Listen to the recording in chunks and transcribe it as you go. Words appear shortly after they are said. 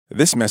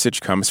This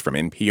message comes from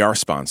NPR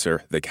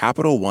sponsor, the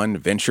Capital One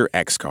Venture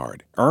X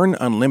Card. Earn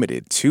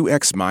unlimited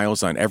 2x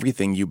miles on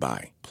everything you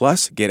buy.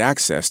 Plus, get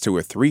access to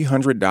a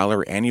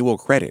 $300 annual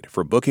credit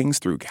for bookings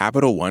through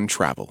Capital One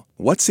Travel.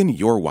 What's in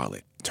your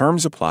wallet?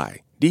 Terms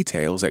apply.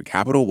 Details at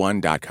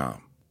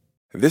CapitalOne.com.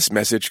 This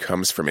message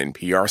comes from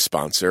NPR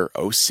sponsor,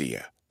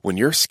 Osea. When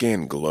your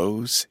skin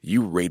glows,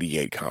 you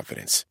radiate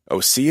confidence.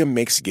 Osea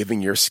makes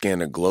giving your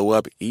skin a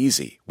glow-up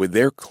easy with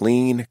their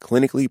clean,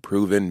 clinically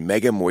proven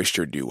Mega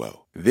Moisture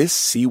Duo. This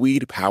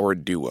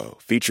seaweed-powered duo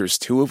features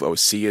two of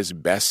Osea's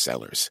best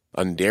sellers,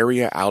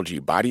 Undaria Algae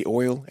Body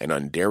Oil and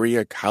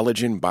Undaria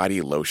Collagen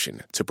Body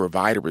Lotion, to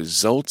provide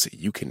results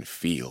you can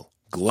feel.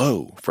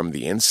 Glow from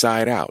the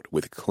inside out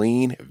with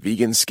clean,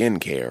 vegan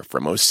skincare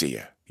from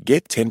Osea.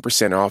 Get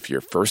 10% off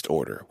your first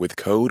order with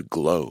code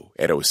GLOW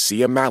at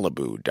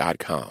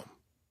OseaMalibu.com.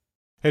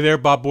 Hey there,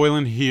 Bob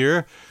Boylan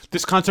here.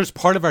 This concert's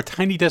part of our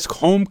Tiny Desk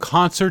Home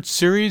Concert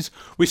Series.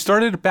 We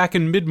started it back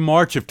in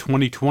mid-March of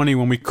 2020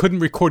 when we couldn't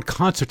record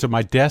concerts at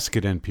my desk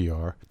at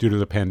NPR due to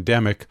the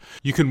pandemic.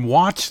 You can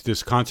watch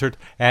this concert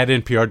at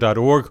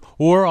npr.org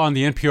or on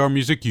the NPR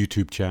Music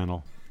YouTube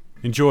channel.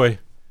 Enjoy.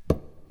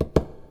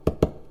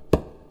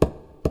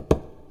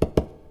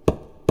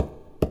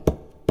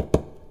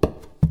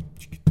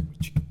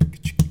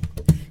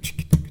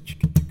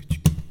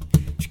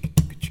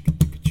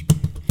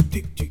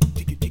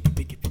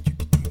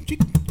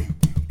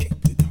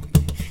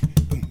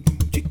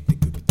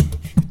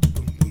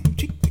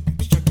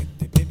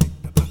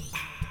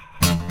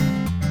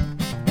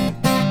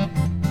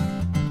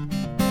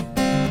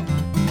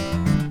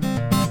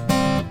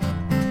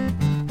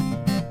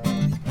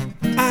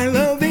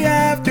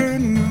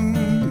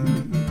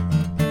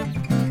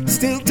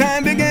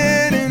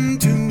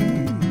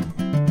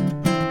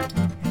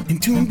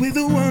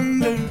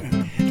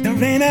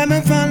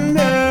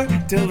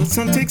 Till the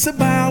sun takes a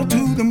bow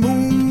to the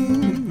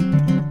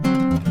moon.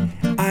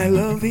 I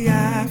love the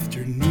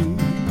afternoon.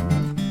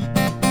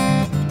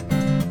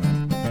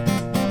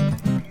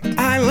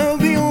 I love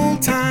the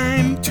old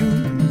time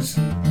tunes,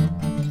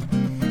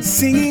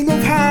 singing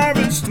of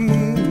harvest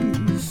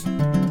moons,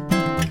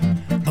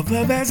 of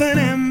love as an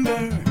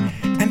ember.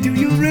 And do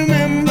you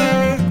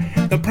remember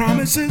the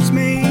promises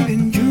made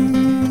in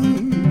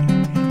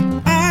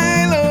June?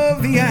 I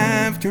love the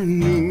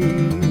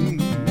afternoon.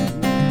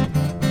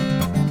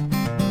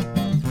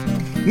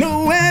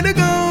 Nowhere to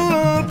go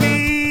or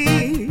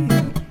be,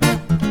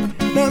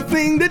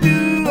 nothing to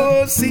do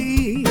or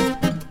see.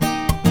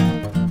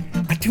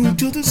 I tune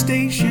to the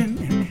station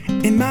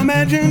in my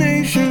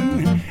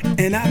imagination,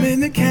 and I'm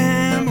in the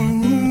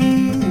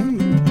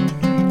Cameroon.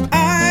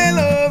 I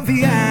love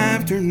the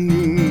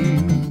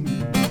afternoon.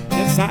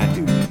 Yes, I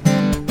do.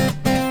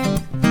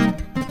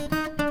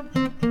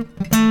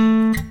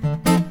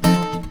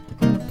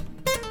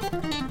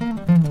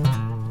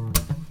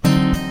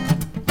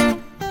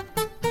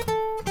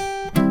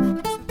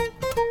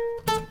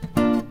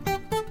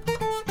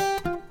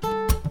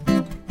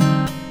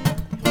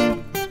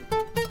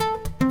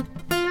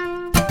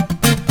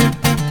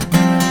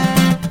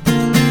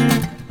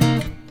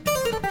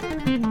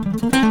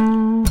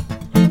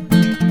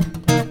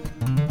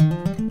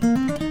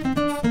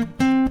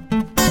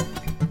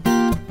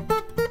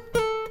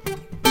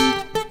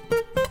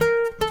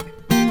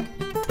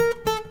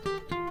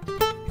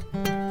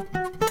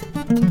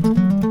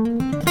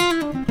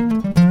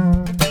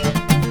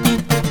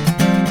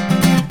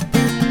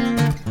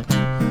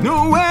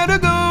 Nowhere to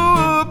go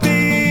or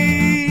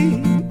be,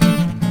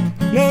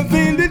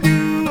 nothing to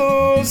do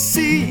or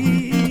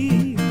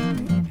see.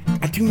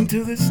 I tune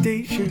to the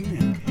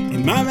station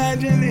in my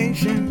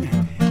imagination,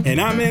 and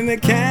I'm in the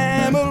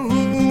Cameroon.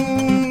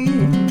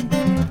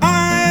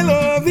 I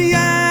love the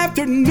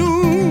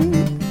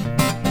afternoon.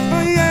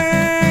 Oh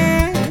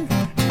yeah,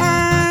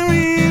 I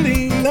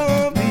really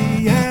love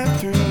the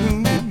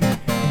afternoon.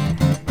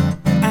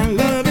 I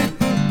love it,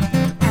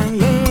 I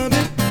love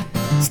it.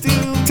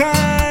 Still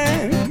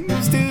time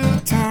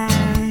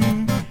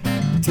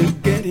to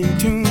get in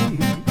tune.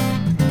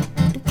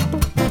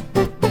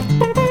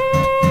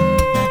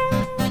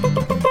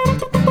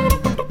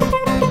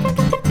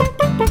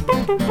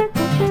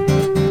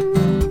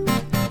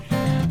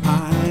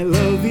 I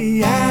love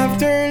the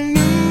afternoon.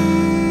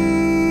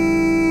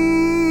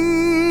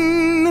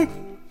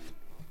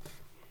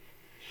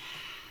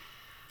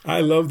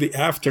 I love the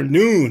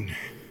afternoon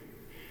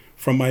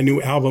from my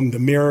new album, The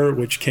Mirror,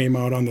 which came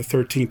out on the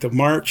 13th of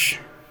March.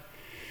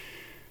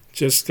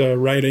 Just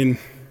right in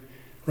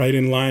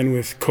line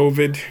with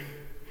COVID.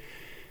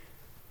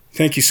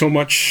 Thank you so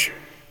much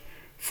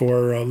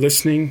for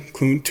listening,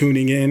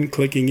 tuning in,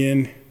 clicking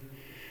in.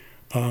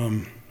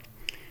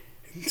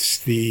 It's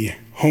the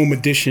home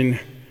edition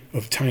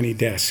of Tiny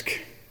Desk.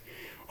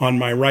 On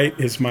my right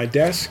is my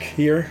desk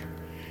here,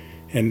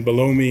 and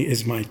below me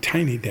is my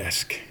tiny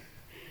desk.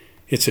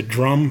 It's a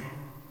drum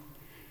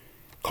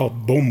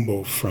called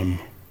bombo from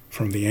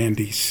the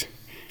Andes,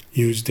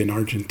 used in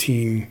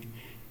Argentine,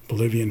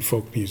 Bolivian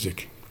folk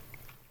music.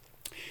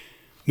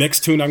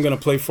 Next tune I'm going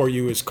to play for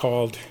you is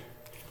called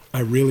I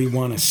Really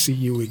Want to See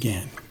You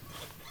Again.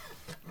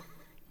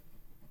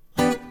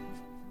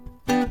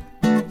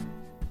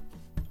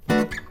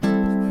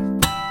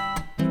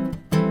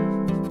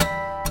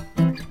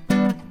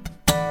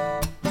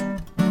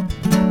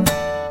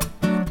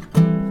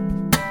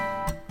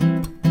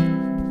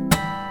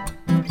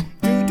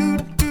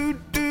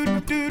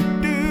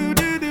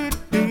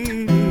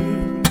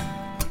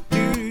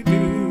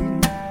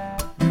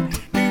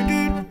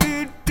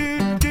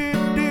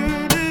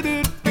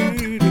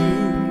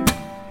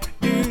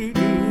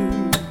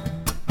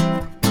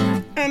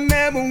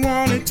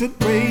 to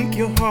break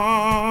your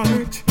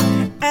heart.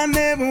 I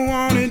never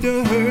wanted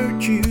to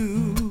hurt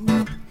you.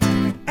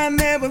 I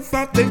never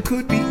thought there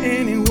could be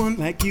anyone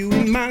like you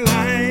in my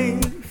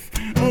life.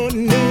 Oh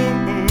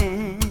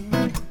no,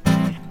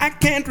 I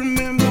can't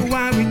remember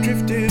why we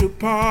drifted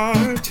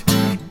apart.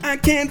 I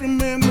can't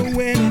remember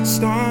when it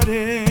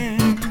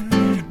started.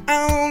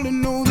 I only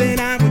know that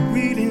I would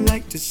really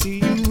like to see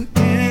you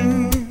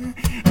again.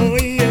 Oh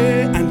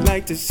yeah, I'd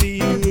like to see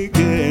you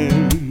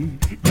again.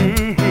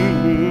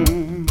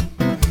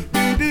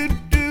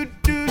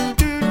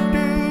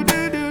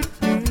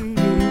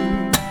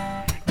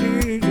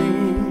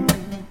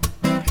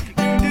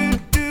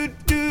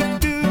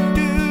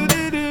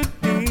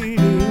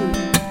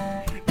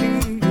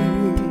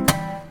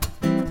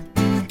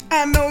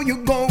 I know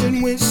you're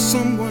going with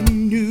someone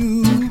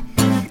new.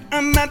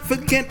 I'm not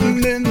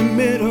forgetting in the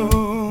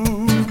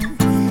middle.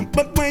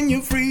 But when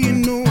you're free, you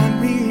know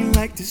I'd really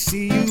like to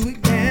see you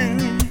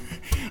again.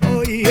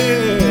 Oh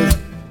yeah.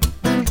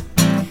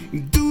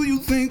 Do you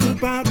think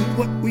about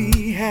what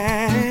we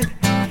had?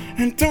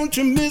 And don't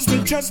you miss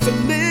me just a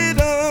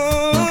little?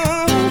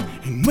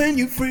 And when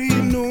you're free,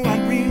 you know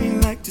I'd really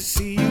like to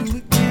see you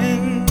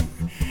again.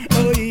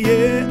 Oh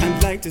yeah,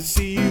 I'd like to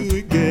see you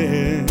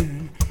again.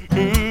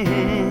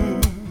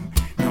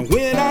 Now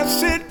when I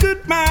said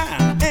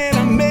goodbye and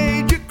I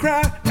made you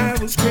cry, I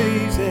was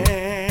crazy.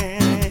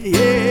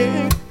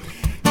 Yeah,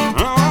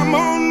 I'm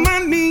on my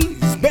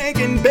knees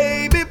begging,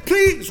 baby,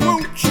 please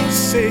won't you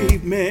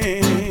save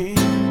me?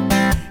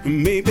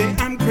 Maybe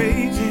I'm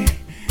crazy,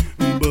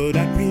 but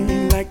I'd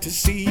really like to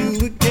see you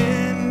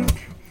again.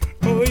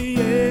 Oh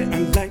yeah,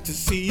 I'd like to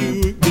see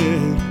you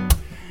again.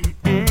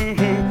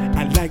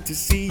 I'd like to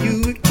see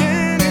you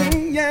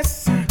again.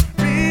 Yes, I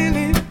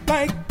really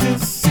like to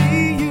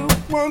see you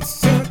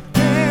once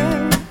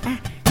again.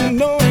 I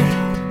know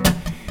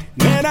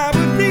that I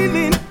would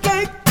really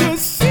like to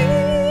see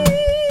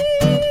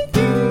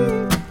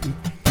you,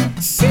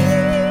 see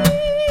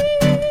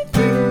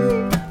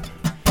you,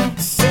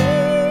 see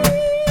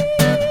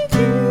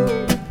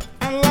you.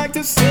 I'd like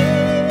to see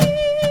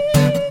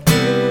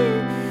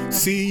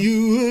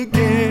you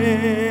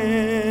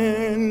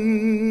again.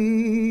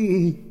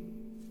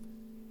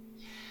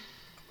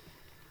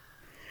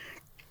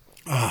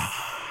 I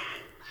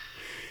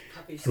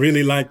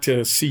really like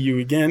to see you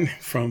again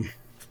from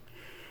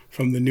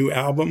the new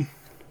album.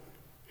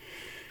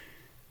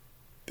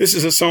 This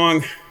is a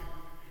song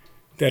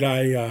that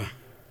I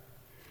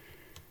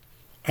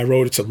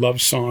wrote. It's a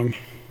love song.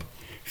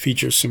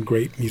 Features some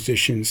great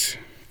musicians.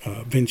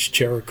 Vince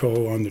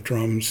Cherico on the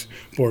drums,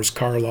 Boris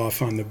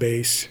Karloff on the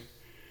bass,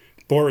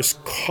 Boris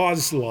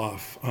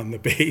Kozlov on the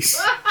bass.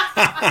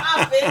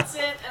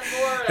 Vincent and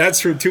Boris.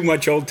 That's from Too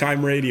Much Old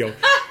Time Radio.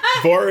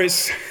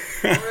 Boris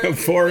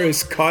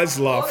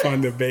Kozlov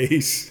on the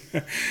bass.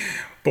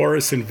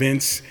 Boris and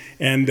Vince,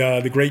 and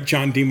the great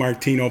John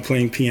DiMartino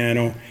playing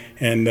piano,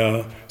 and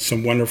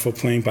some wonderful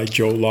playing by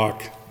Joe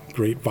Locke,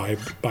 great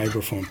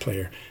vibraphone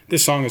player.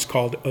 This song is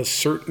called A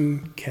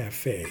Certain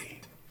Cafe.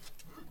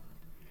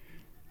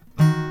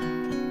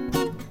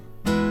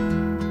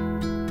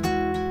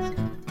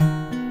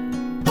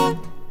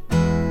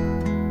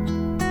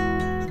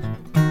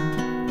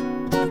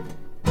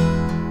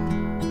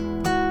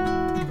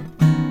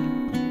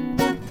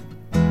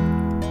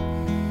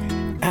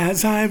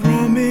 As I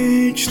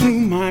rummage through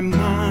my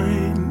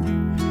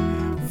mind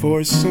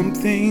for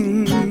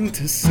something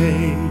to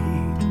say,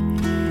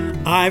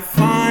 I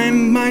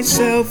find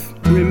myself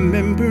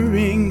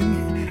remembering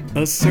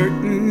a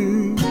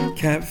certain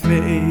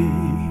cafe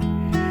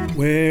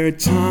where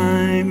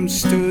time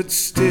stood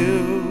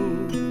still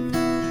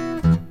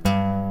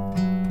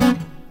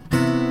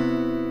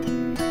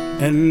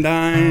and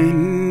I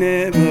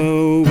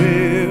never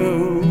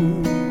will.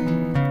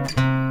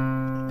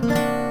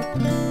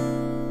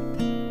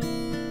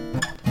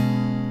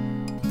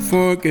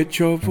 Forget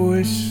your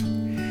voice,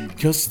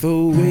 just the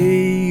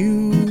way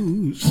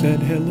you said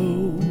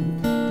hello,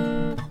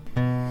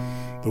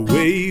 the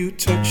way you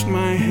touched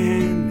my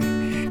hand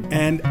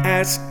and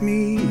asked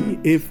me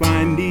if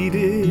I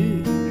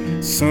needed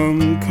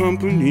some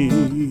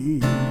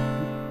company.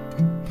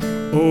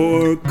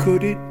 Or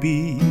could it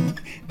be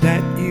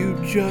that you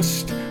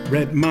just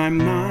read my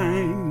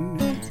mind?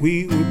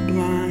 We were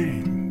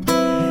blind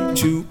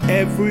to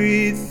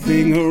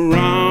everything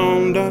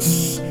around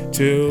us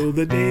till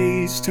the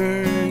days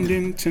turned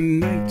into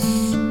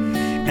nights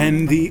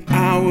and the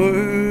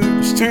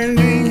hours turned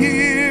to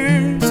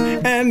years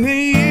and the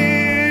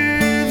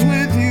years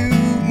with you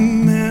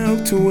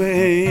melt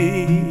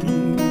away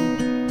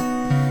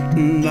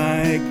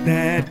like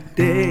that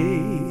day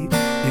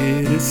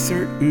in a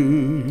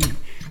certain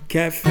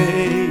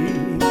cafe.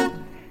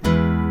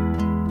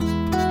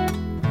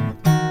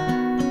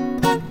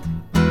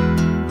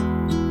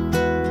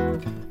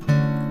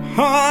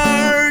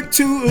 Hard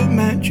to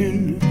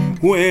imagine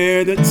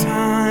where the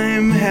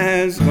time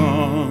has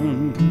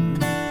gone.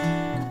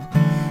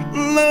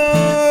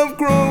 Love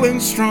growing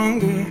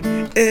stronger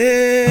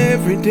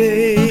every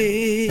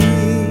day.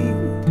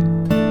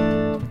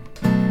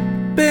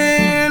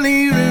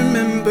 Barely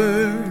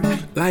remember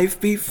life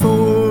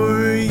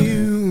before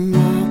you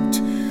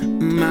walked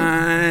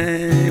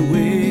my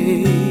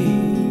way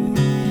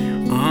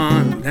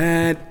on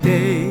that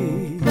day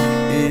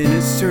in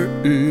a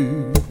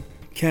certain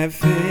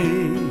cafe.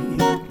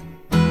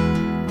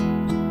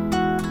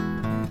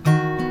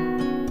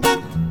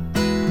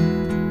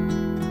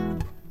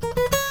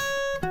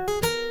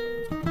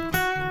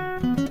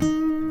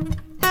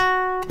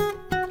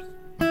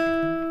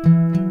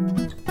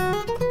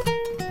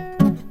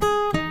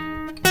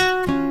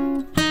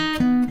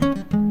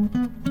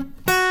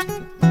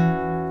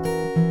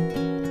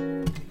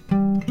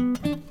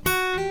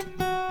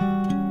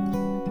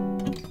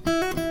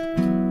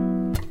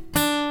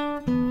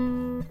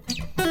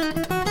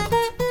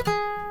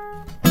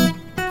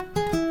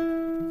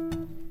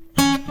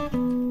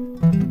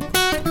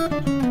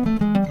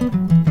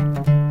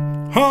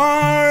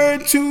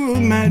 Hard to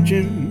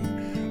imagine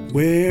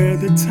where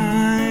the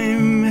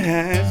time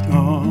has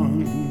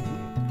gone.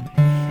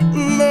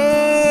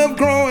 Love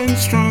growing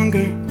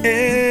stronger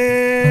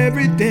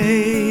every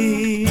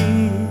day.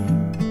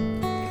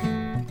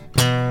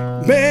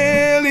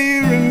 Barely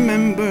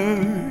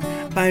remember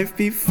life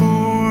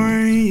before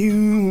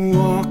you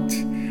walked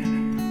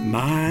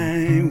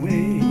my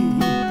way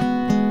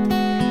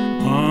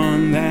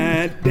on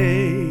that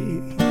day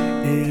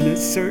in a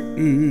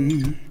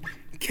certain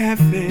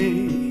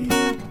cafe.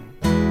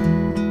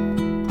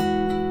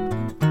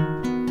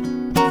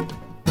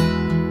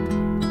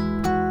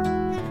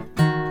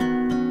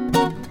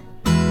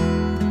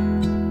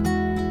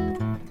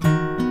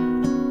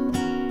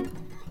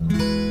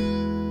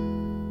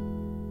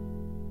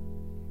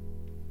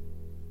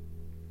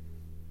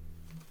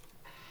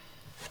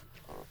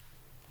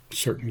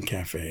 Certain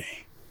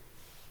cafe.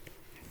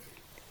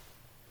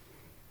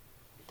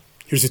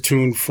 Here's a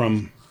tune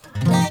from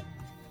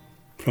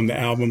the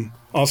album.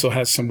 Also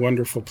has some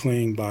wonderful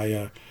playing by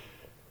a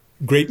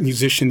great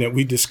musician that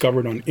we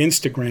discovered on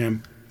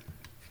Instagram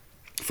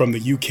from the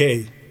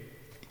UK.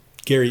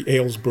 Gary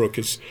Aylesbrook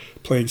is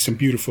playing some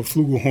beautiful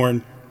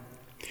flugelhorn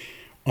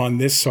on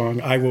this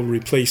song. I will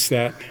replace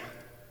that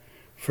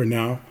for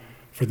now,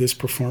 for this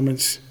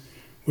performance,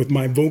 with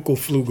my vocal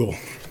flugel.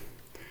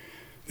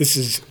 This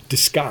is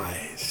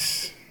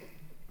Disguise.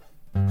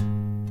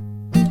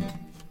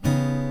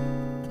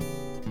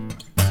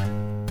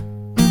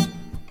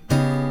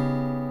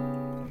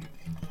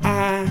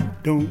 I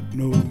don't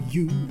know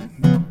you,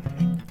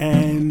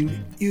 and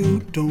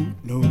you don't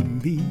know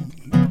me.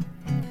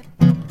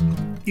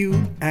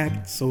 You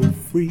act so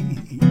free,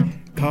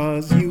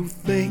 'cause you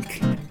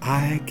think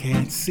I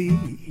can't see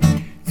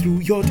through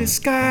your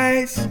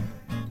disguise.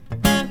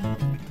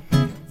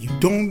 You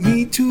don't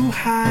need to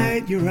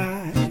hide your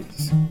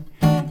eyes.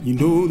 You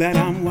know that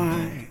I'm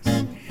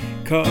wise,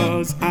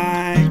 'cause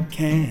I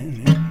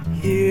can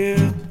hear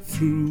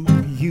through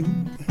you.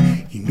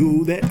 You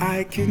know that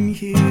I can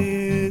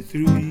hear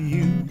through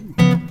you.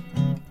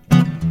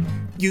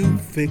 You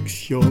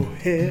fix your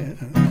hair,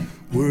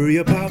 worry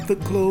about the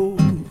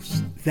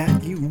clothes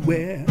that you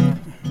wear.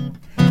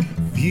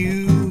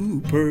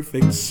 View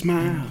perfect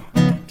smile,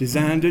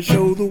 designed to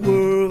show the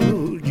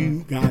world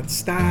you got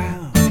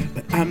style.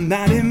 But I'm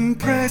not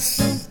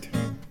impressed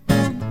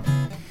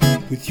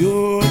with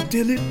your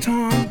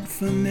dilettante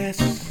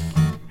finesse,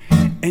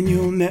 and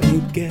you'll never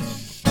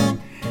guess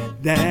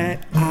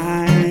that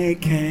I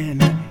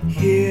can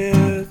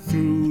hear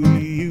through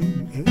you.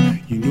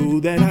 You know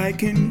that I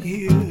can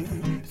hear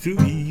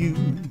through you.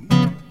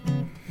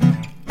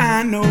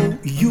 I know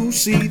you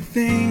see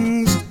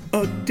things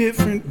a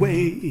different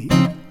way,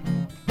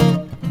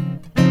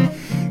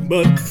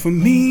 but for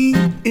me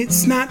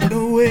it's not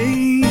the way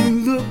you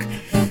look,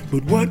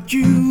 but what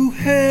you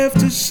have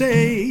to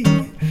say.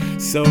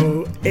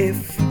 So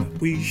if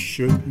we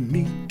should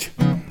meet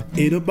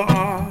in a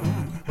bar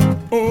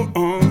or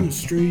on the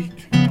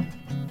street,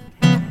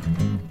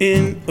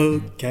 in a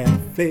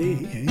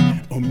cafe,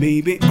 or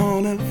maybe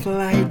on a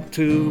flight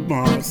to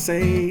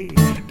Marseille,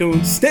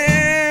 don't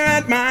stare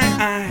at my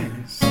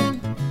eyes.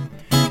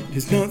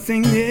 There's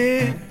nothing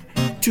there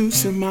to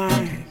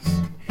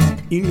surmise.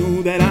 You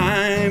know that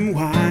I'm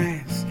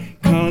wise,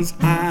 'cause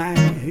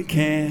I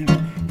can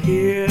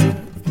hear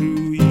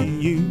through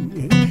you.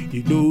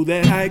 You know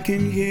that I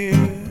can hear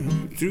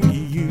through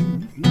you.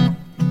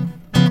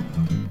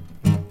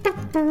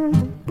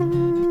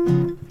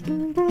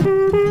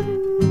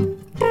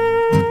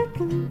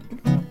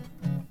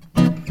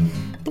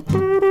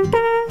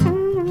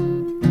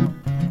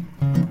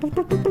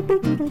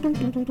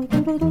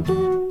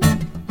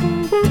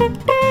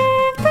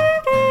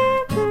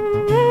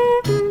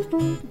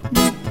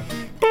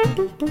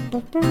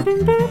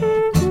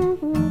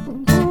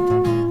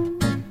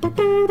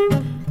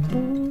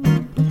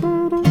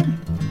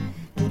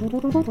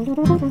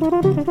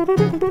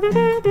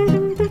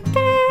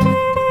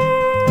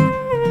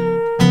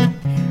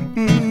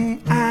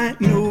 I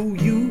know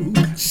you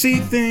see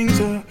things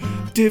a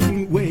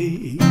different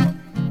way,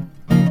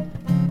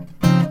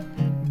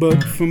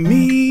 but for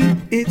me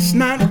it's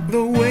not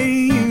the way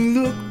you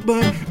look,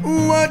 but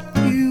what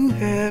you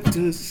have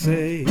to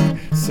say.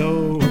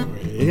 So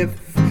if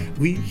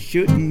We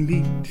shouldn't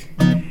meet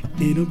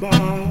in a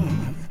bar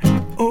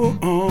or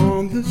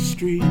on the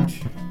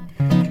street,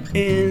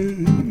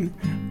 in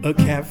a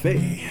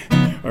cafe,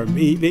 or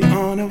maybe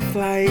on a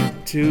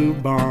flight to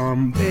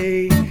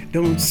Bombay.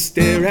 Don't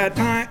stare at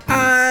my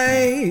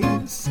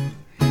eyes,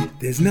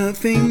 there's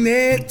nothing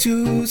there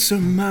to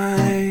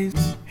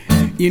surmise.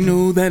 You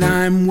know that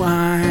I'm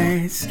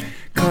wise,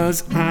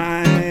 'cause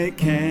I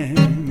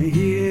can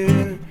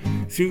hear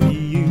through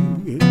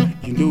you.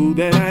 You know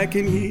that I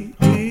can hear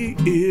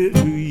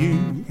through you.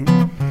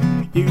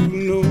 You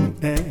know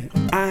that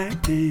I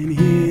can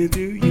hear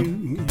through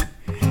you.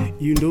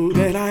 You know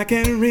that I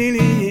can really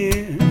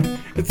hear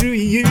through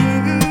you.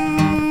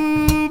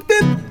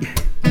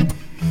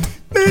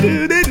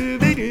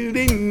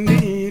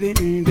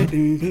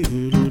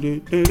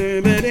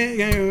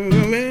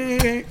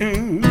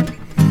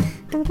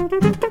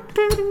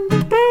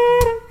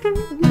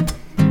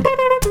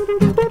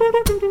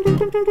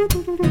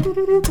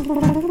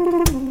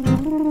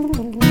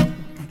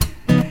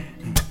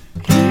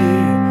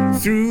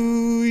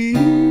 Through you.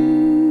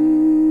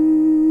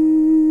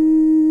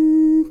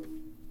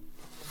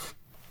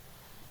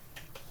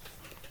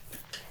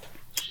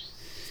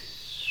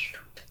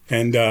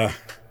 And I'd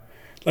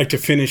like to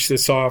finish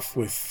this off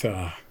with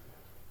a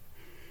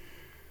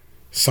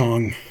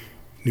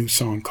new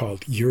song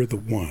called You're the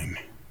One.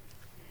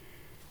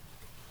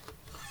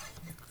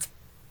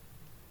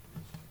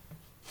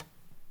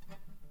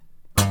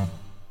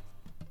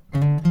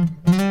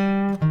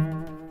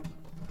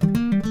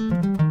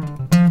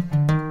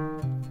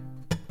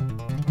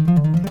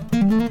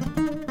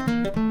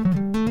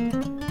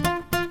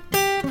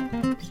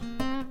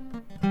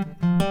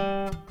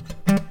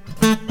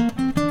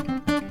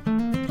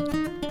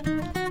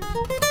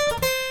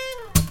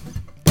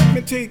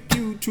 Take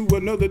you to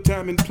another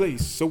time and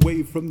place,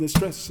 away from the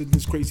stress and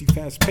this crazy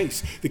fast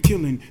pace, the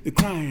killing, the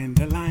crying,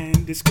 the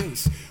lying,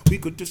 disgrace. We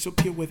could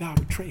disappear without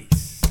a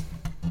trace.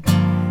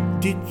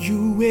 Did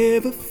you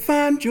ever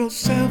find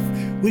yourself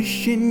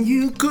wishing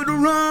you could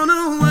run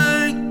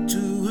away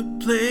to a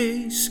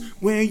place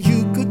where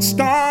you could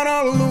start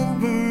all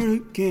over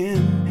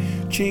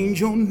again? Change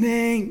your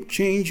name,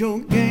 change your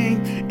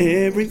game,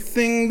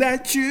 everything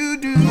that you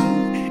do.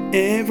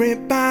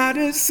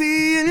 Everybody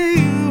seeing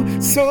you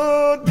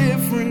so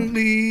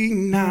differently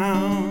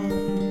now.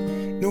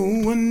 No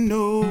one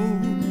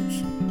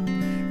knows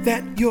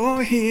that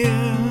you're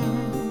here.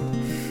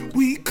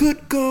 We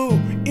could go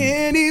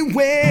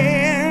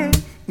anywhere.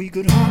 We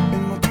could hop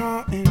in my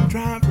car and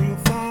drive real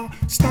far.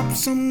 Stop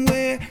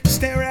somewhere,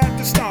 stare at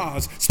the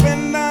stars.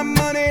 Spend our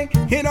money,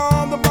 hit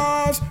all the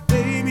bars.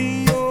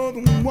 Baby, you're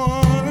the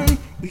one.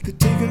 We could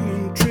take a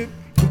little trip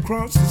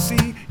across the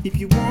sea. If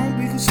you want,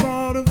 we could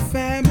start a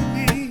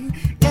family.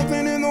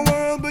 Nothing in the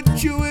world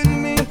but you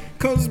and me,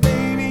 'cause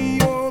baby,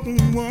 you're the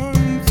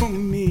one for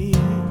me.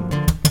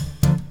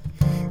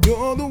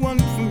 You're the one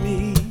for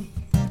me.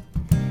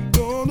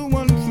 You're the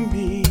one for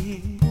me.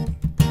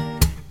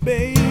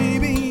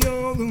 Baby,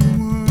 you're the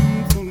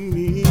one for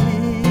me.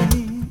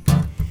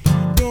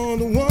 You're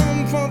the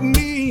one for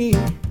me.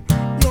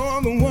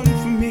 You're the one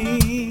for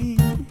me.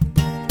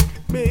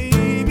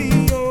 Baby,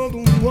 you're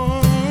the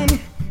one.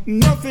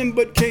 Nothing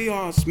but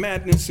chaos,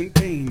 madness, and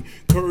pain.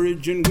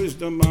 Courage and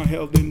wisdom are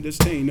held in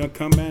disdain. A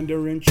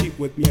commander-in-chief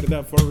with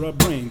mierda for a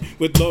brain.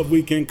 With love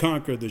we can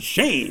conquer the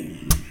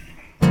shame.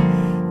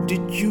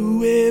 Did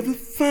you ever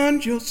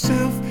find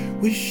yourself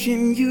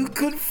wishing you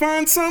could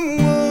find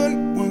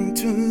someone, one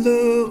to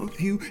love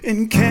you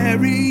and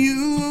carry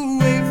you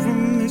away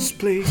from this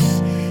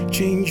place?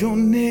 Change your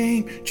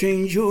name,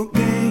 change your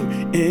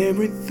game,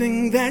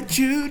 everything that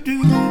you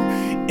do.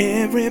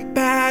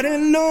 Everybody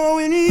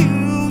knowing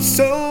you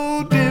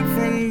so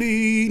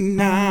differently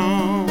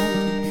now.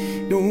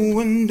 No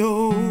one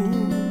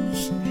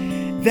knows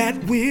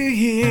that we're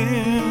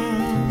here.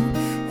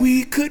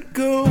 We could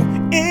go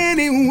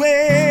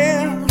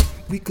anywhere.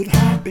 We could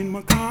hop in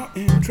my car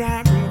and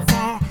drive real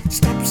far.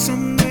 Stop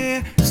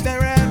somewhere,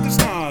 stare at the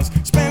stars.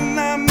 Spend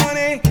our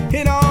money,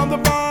 hit all the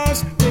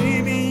bars.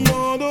 Baby,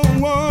 you're the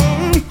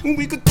one.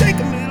 We could take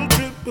a little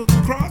trip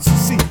across the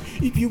sea.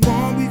 If you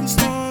want, we could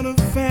start a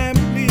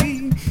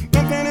family.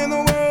 Nothing in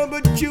the world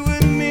but you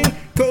and me,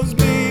 'cause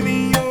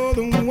baby, you're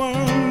the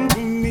one for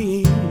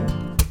me.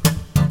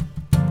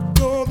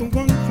 You're the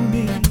one for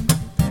me.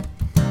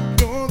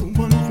 You're the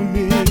one for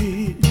me.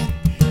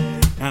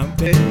 Now,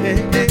 baby,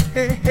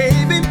 you're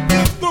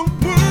the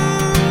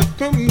one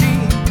for me.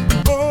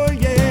 Oh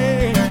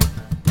yeah,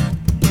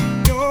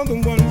 you're the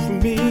one for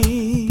me.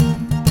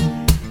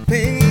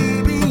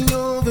 Baby,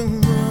 you're the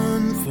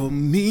one for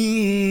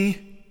me.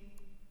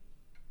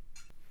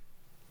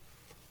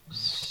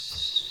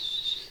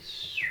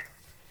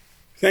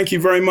 Thank you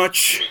very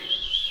much.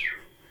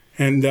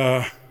 And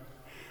I'd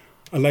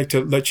like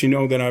to let you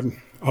know that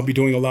I'll be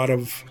doing a lot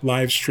of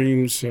live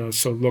streams,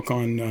 so look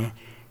on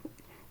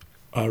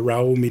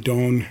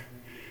raulmidon.com,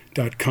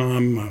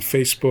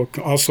 Facebook.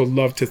 Also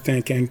love to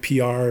thank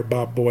NPR,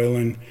 Bob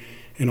Boylan,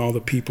 and all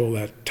the people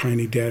at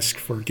Tiny Desk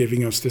for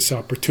giving us this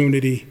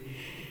opportunity.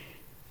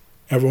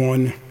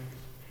 Everyone,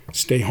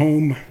 Stay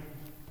home.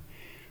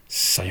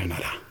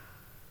 Sayonara.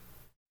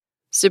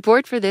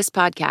 Support for this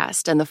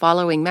podcast and the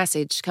following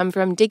message come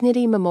from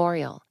Dignity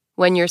Memorial.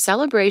 When your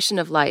celebration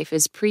of life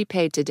is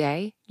prepaid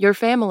today, your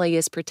family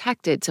is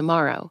protected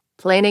tomorrow.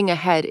 Planning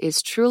ahead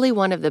is truly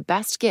one of the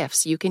best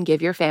gifts you can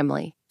give your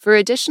family. For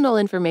additional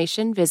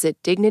information,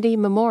 visit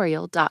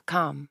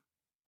DignityMemorial.com.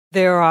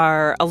 There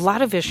are a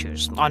lot of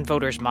issues on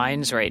voters'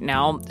 minds right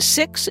now.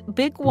 6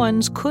 big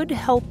ones could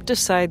help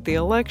decide the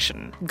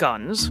election: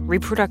 guns,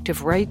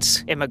 reproductive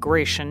rights,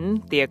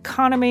 immigration, the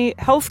economy,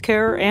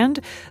 healthcare, and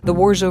the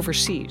wars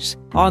overseas.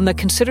 On the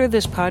Consider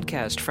This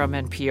podcast from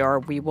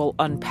NPR, we will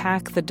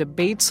unpack the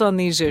debates on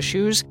these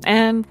issues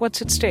and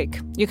what's at stake.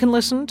 You can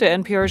listen to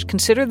NPR's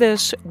Consider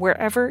This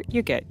wherever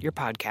you get your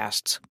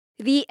podcasts.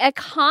 The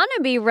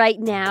economy right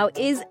now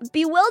is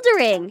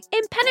bewildering,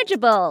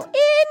 impenetrable,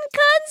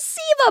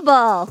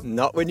 inconceivable.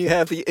 Not when you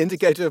have the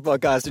Indicator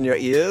podcast in your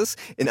ears.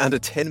 In under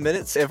 10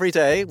 minutes every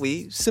day,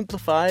 we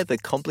simplify the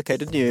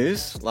complicated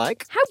news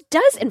like... How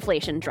does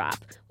inflation drop?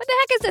 What the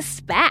heck is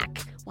a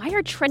SPAC? Why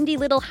are trendy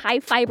little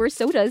high-fiber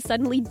sodas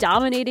suddenly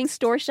dominating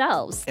store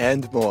shelves?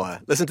 And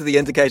more. Listen to the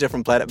Indicator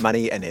from Planet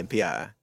Money and NPR.